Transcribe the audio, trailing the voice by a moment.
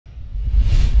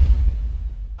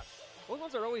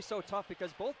ones are always so tough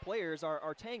because both players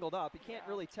are tangled up. You can't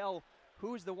really tell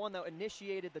who's the one that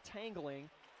initiated the tangling.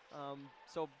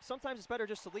 So sometimes it's better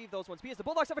just to leave those ones be, as the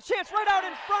Bulldogs have a chance right out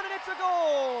in front, and it's a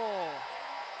goal!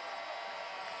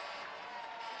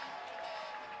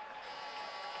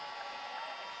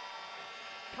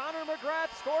 Connor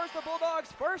McGrath scores the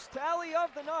Bulldogs' first tally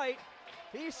of the night.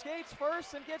 He skates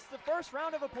first and gets the first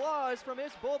round of applause from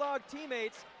his Bulldog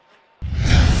teammates.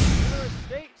 The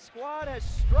state squad has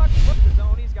struck the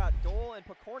zone. He's got Dole and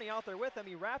Picorni out there with him.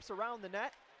 He wraps around the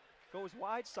net, goes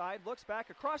wide side, looks back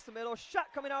across the middle, shot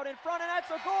coming out in front, and that's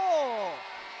a goal!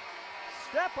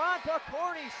 Stepan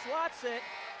Picorni slots it,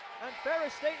 and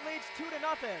Ferris State leads 2-0.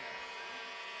 Man,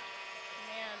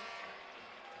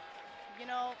 you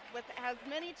know, with as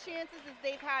many chances as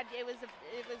they've had, it was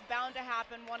bound to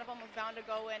happen. One of them was bound to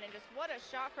go in, and just what a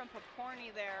shot from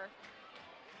Picorni there.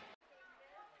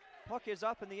 Puck is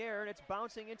up in the air, and it's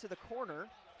bouncing into the corner.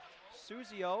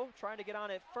 Suzio trying to get on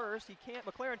it first. He can't.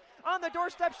 McLaren on the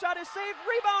doorstep, shot is saved,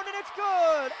 rebound, and it's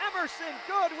good! Emerson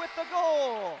Good with the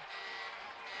goal!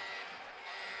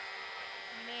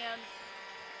 Man,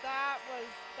 that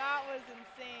was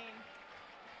insane.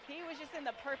 He was just in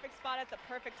the perfect spot at the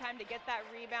perfect time to get that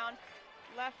rebound.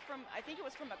 Left from, I think it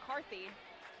was from McCarthy.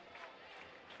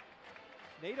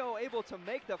 Nato able to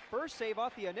make the first save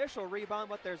off the initial rebound,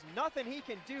 but there's nothing he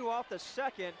can do off the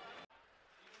second.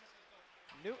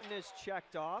 Newton is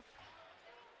checked off.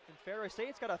 And Ferris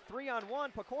State's got a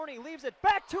 3-on-1. Picorni leaves it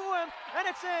back to him, and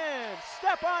it's in!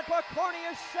 Stepan Picorni,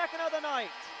 his second of the night.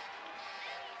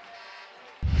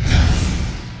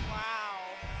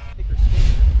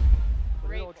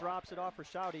 Great drops it off for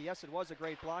Shouty. Yes, it was a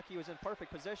great block. He was in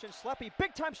perfect position. Sleppy,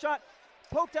 big time shot.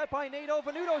 Poked at by Nato.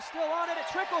 Venuto's still on it. It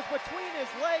trickles between his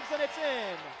legs, and it's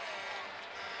in.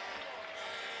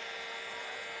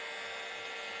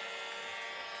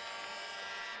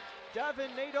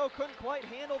 Devin Nato couldn't quite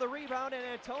handle the rebound, and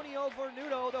Antonio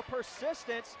Venuto, the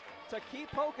persistence to keep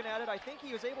poking at it. I think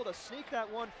he was able to sneak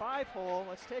that 1-5 hole.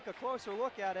 Let's take a closer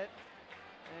look at it.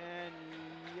 And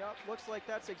yep, looks like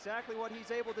that's exactly what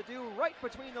he's able to do, right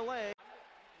between the legs.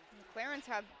 McLaren's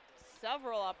had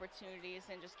several opportunities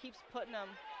and just keeps putting them.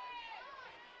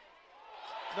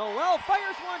 Noel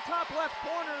fires one top left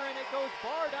corner, and it goes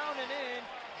bar down and in.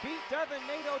 Beat Devin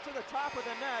Nato to the top of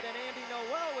the net, and Andy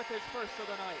Noel with his first of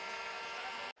the night.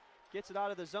 Gets it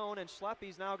out of the zone, and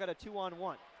Schleppy's now got a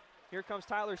 2-on-1. Here comes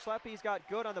Tyler Schleppy. He's got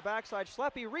Good on the backside.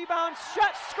 Schleppy rebounds,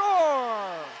 shot,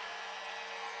 score!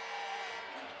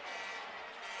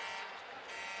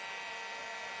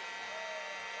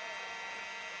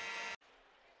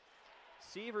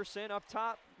 Severson up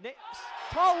top.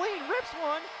 Pauline rips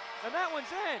one, and that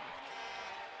one's in.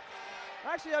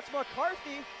 Actually, that's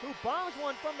McCarthy who bombs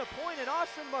one from the point, and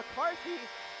Austin McCarthy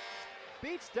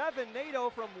beats Devin Nato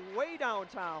from way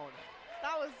downtown.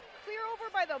 That was clear over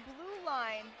by the blue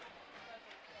line.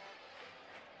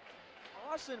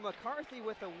 Austin McCarthy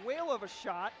with a whale of a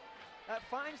shot that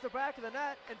finds the back of the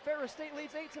net, and Ferris State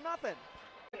leads 8-0.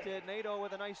 Nato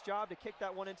with a nice job to kick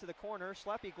that one into the corner.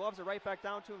 Schleppy gloves it right back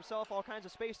down to himself. All kinds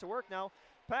of space to work now.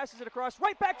 Passes it across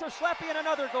right back to Schleppy, and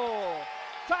another goal.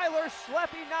 Tyler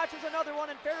Schleppy notches another one,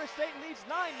 and Ferris State leads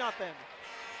 9-0.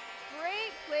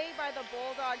 Great play by the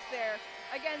Bulldogs there.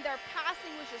 Again, their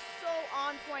passing was just so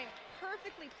on point,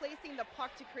 perfectly placing the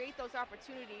puck to create those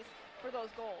opportunities for those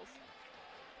goals.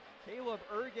 Caleb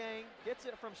Ergang gets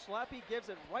it from Schleppy, gives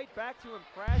it right back to him,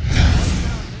 crashes.